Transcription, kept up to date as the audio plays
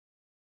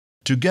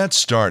To get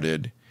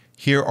started,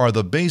 here are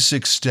the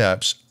basic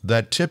steps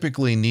that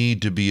typically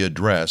need to be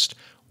addressed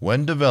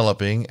when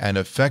developing an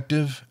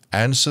effective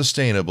and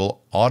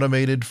sustainable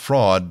automated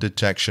fraud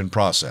detection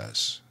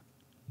process.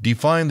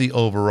 Define the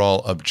overall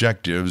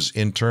objectives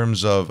in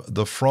terms of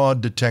the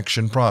fraud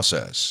detection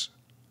process.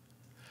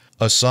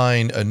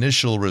 Assign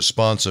initial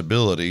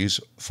responsibilities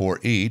for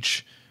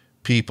each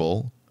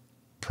people,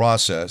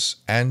 process,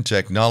 and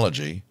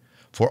technology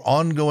for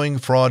ongoing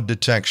fraud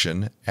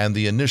detection and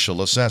the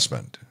initial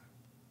assessment.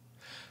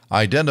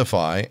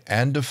 Identify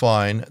and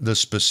define the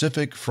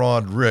specific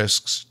fraud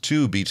risks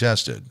to be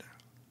tested.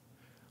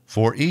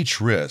 For each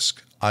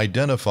risk,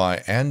 identify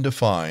and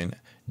define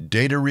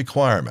data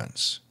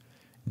requirements,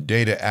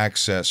 data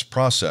access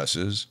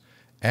processes,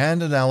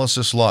 and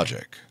analysis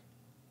logic.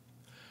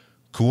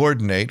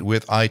 Coordinate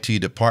with IT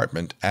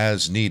department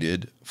as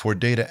needed for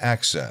data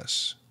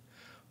access,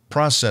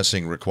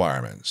 processing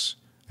requirements,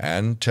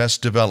 and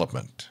test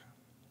development.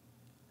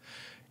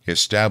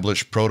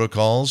 Establish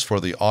protocols for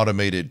the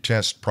automated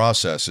test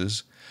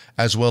processes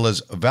as well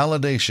as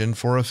validation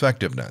for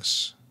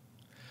effectiveness.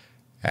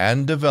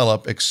 And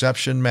develop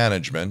exception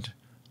management,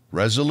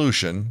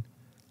 resolution,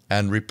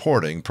 and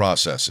reporting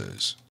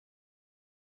processes.